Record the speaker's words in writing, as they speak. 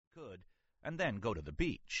and then go to the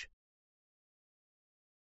beach.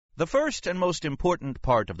 The first and most important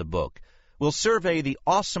part of the book will survey the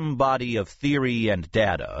awesome body of theory and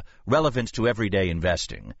data relevant to everyday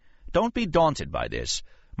investing. Don't be daunted by this.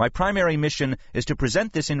 My primary mission is to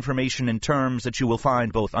present this information in terms that you will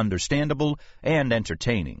find both understandable and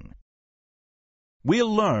entertaining.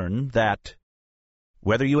 We'll learn that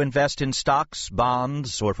whether you invest in stocks,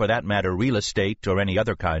 bonds, or for that matter real estate or any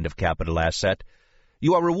other kind of capital asset,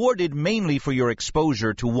 you are rewarded mainly for your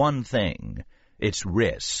exposure to one thing. It's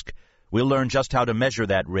risk. We'll learn just how to measure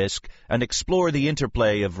that risk and explore the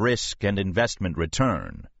interplay of risk and investment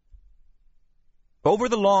return. Over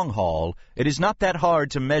the long haul, it is not that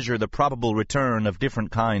hard to measure the probable return of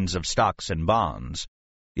different kinds of stocks and bonds.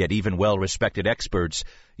 Yet even well-respected experts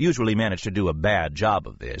usually manage to do a bad job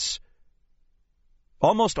of this.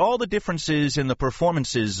 Almost all the differences in the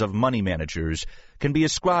performances of money managers can be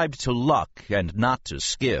ascribed to luck and not to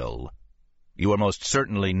skill. You are most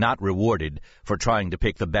certainly not rewarded for trying to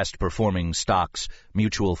pick the best-performing stocks,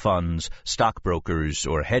 mutual funds, stockbrokers,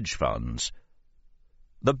 or hedge funds.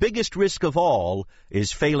 The biggest risk of all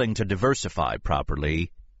is failing to diversify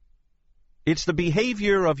properly. It's the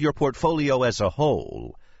behavior of your portfolio as a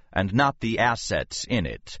whole, and not the assets in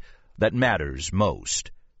it, that matters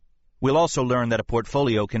most. We'll also learn that a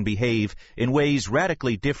portfolio can behave in ways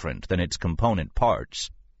radically different than its component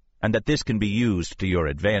parts, and that this can be used to your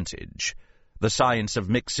advantage. The science of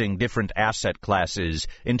mixing different asset classes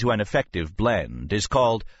into an effective blend is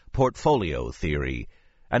called portfolio theory,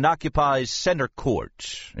 and occupies center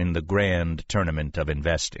court in the grand tournament of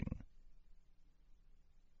investing.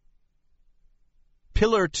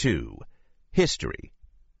 Pillar 2. History.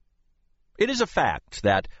 It is a fact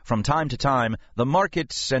that, from time to time, the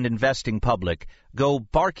markets and investing public go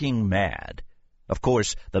barking mad. Of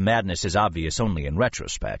course, the madness is obvious only in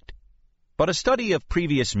retrospect. But a study of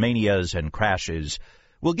previous manias and crashes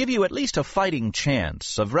will give you at least a fighting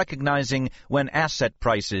chance of recognizing when asset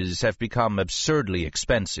prices have become absurdly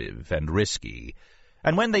expensive and risky,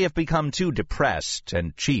 and when they have become too depressed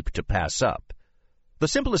and cheap to pass up. The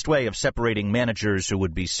simplest way of separating managers who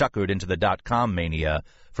would be suckered into the dot-com mania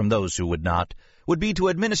from those who would not would be to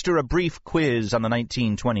administer a brief quiz on the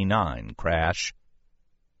 1929 crash.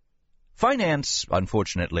 Finance,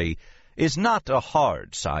 unfortunately, is not a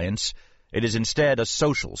hard science. It is instead a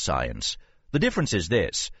social science. The difference is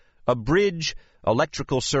this: a bridge,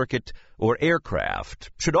 electrical circuit, or aircraft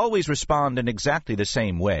should always respond in exactly the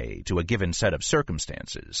same way to a given set of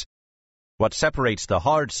circumstances. What separates the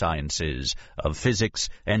hard sciences of physics,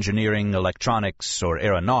 engineering, electronics, or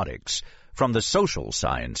aeronautics from the social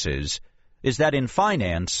sciences is that in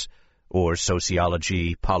finance, or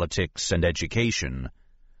sociology, politics, and education,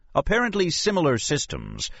 apparently similar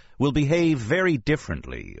systems will behave very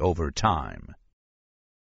differently over time.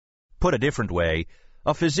 Put a different way,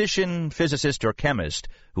 a physician, physicist, or chemist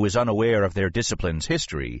who is unaware of their discipline's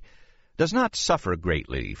history does not suffer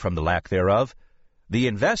greatly from the lack thereof. The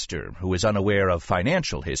investor who is unaware of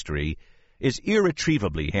financial history is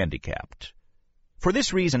irretrievably handicapped. For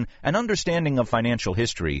this reason, an understanding of financial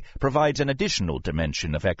history provides an additional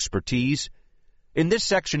dimension of expertise. In this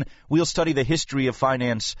section, we'll study the history of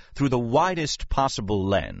finance through the widest possible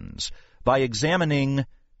lens by examining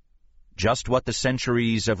just what the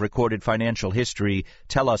centuries of recorded financial history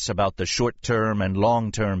tell us about the short-term and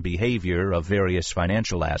long-term behavior of various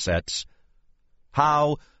financial assets,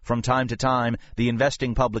 how, from time to time, the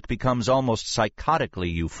investing public becomes almost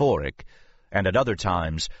psychotically euphoric, and at other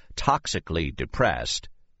times toxically depressed,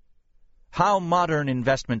 how modern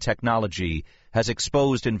investment technology has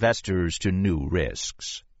exposed investors to new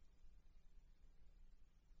risks.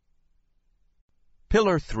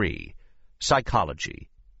 Pillar 3. Psychology.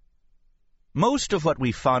 Most of what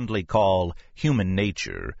we fondly call human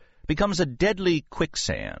nature becomes a deadly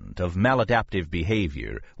quicksand of maladaptive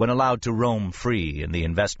behavior when allowed to roam free in the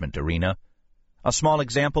investment arena. A small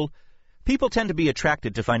example: people tend to be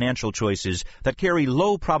attracted to financial choices that carry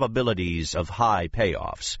low probabilities of high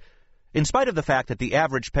payoffs. In spite of the fact that the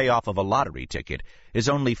average payoff of a lottery ticket is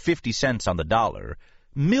only 50 cents on the dollar,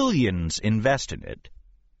 millions invest in it.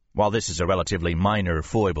 While this is a relatively minor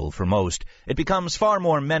foible for most, it becomes far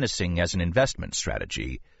more menacing as an investment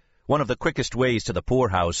strategy. One of the quickest ways to the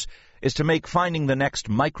poorhouse is to make finding the next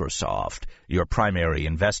Microsoft your primary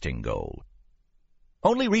investing goal.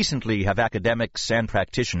 Only recently have academics and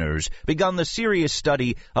practitioners begun the serious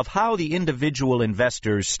study of how the individual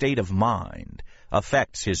investor's state of mind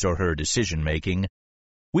affects his or her decision-making.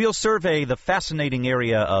 We'll survey the fascinating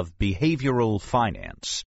area of behavioral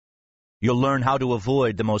finance. You'll learn how to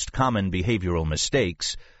avoid the most common behavioral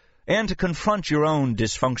mistakes and to confront your own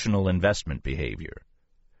dysfunctional investment behavior.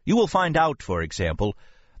 You will find out, for example,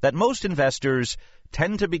 that most investors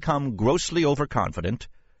tend to become grossly overconfident,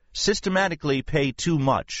 systematically pay too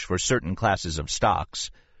much for certain classes of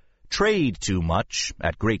stocks, trade too much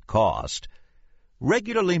at great cost,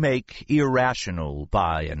 regularly make irrational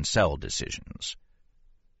buy and sell decisions.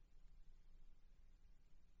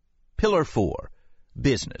 Pillar 4.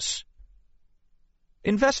 Business.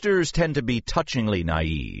 Investors tend to be touchingly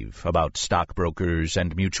naive about stockbrokers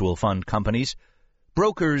and mutual fund companies.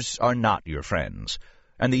 Brokers are not your friends,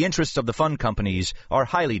 and the interests of the fund companies are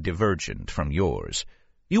highly divergent from yours.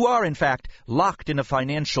 You are, in fact, locked in a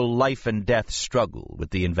financial life-and-death struggle with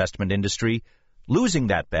the investment industry. Losing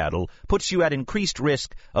that battle puts you at increased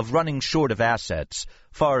risk of running short of assets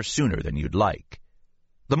far sooner than you'd like.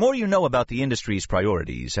 The more you know about the industry's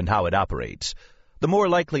priorities and how it operates, the more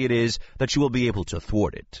likely it is that you will be able to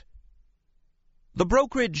thwart it. The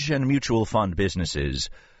brokerage and mutual fund businesses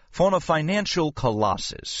form a financial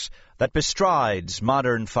colossus that bestrides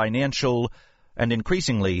modern financial and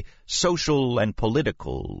increasingly social and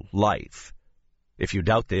political life. If you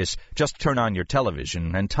doubt this, just turn on your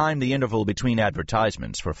television and time the interval between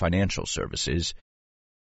advertisements for financial services.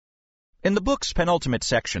 In the book's penultimate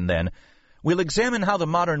section, then, we'll examine how the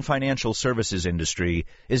modern financial services industry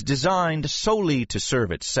is designed solely to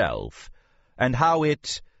serve itself, and how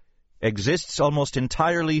it exists almost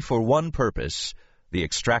entirely for one purpose, the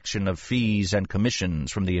extraction of fees and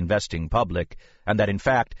commissions from the investing public, and that, in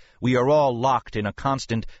fact, we are all locked in a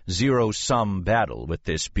constant zero-sum battle with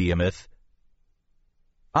this behemoth.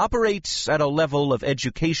 Operates at a level of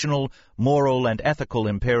educational, moral, and ethical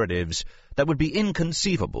imperatives that would be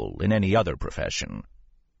inconceivable in any other profession.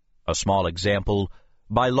 A small example: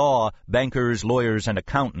 by law, bankers, lawyers, and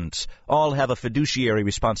accountants all have a fiduciary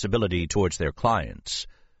responsibility towards their clients.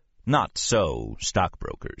 Not so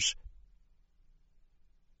stockbrokers.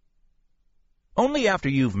 Only after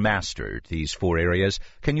you've mastered these 4 areas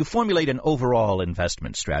can you formulate an overall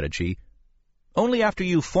investment strategy. Only after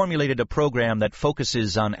you've formulated a program that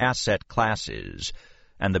focuses on asset classes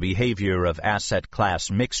and the behavior of asset class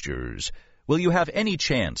mixtures will you have any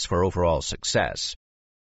chance for overall success.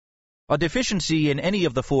 A deficiency in any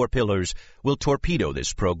of the 4 pillars will torpedo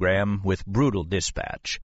this program with brutal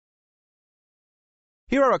dispatch.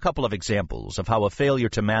 Here are a couple of examples of how a failure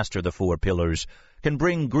to master the 4 pillars can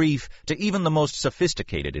bring grief to even the most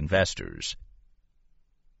sophisticated investors.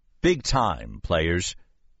 Big-time players.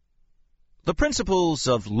 The principles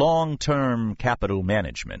of long-term capital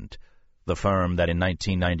management, the firm that in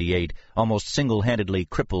 1998 almost single-handedly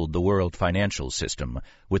crippled the world financial system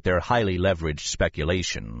with their highly leveraged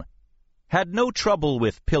speculation, had no trouble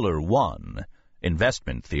with Pillar 1,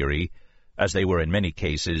 investment theory, as they were in many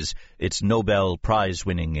cases its Nobel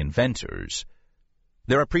Prize-winning inventors.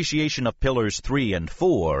 Their appreciation of Pillars 3 and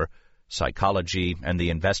 4, psychology and the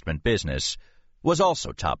investment business, was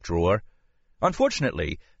also top drawer.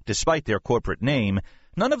 Unfortunately, despite their corporate name,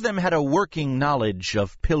 none of them had a working knowledge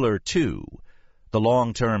of Pillar 2, the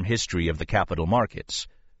long-term history of the capital markets.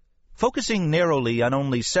 Focusing narrowly on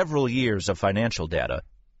only several years of financial data,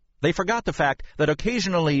 they forgot the fact that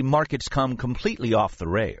occasionally markets come completely off the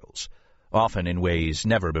rails, often in ways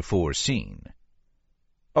never before seen.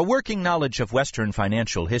 A working knowledge of Western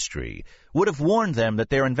financial history would have warned them that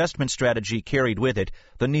their investment strategy carried with it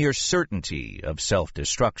the near certainty of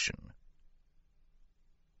self-destruction.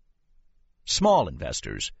 Small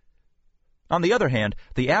investors. On the other hand,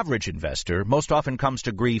 the average investor most often comes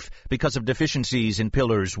to grief because of deficiencies in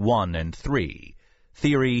Pillars 1 and 3,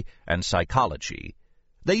 theory and psychology.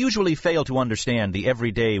 They usually fail to understand the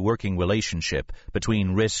everyday working relationship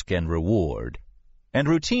between risk and reward, and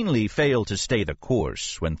routinely fail to stay the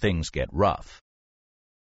course when things get rough.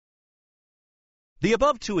 The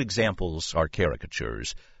above 2 examples are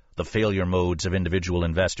caricatures. The failure modes of individual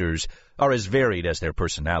investors are as varied as their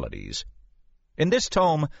personalities. In this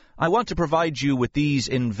tome, I want to provide you with these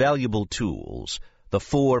invaluable tools, the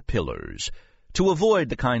 4 pillars, to avoid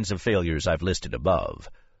the kinds of failures I've listed above.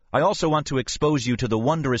 I also want to expose you to the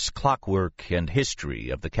wondrous clockwork and history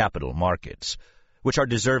of the capital markets, which are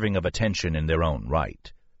deserving of attention in their own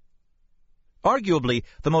right. Arguably,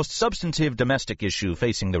 the most substantive domestic issue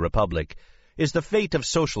facing the Republic is the fate of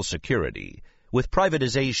Social Security, with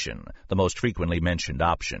privatization the most frequently mentioned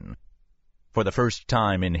option. For the first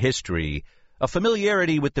time in history, a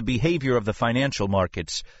familiarity with the behavior of the financial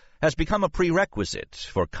markets has become a prerequisite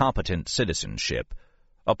for competent citizenship,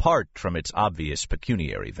 apart from its obvious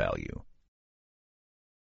pecuniary value.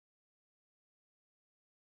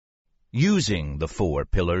 Using the 4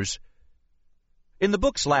 pillars. In the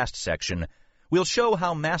book's last section, we'll show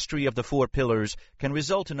how mastery of the 4 pillars can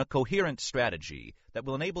result in a coherent strategy that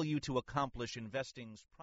will enable you to accomplish investing's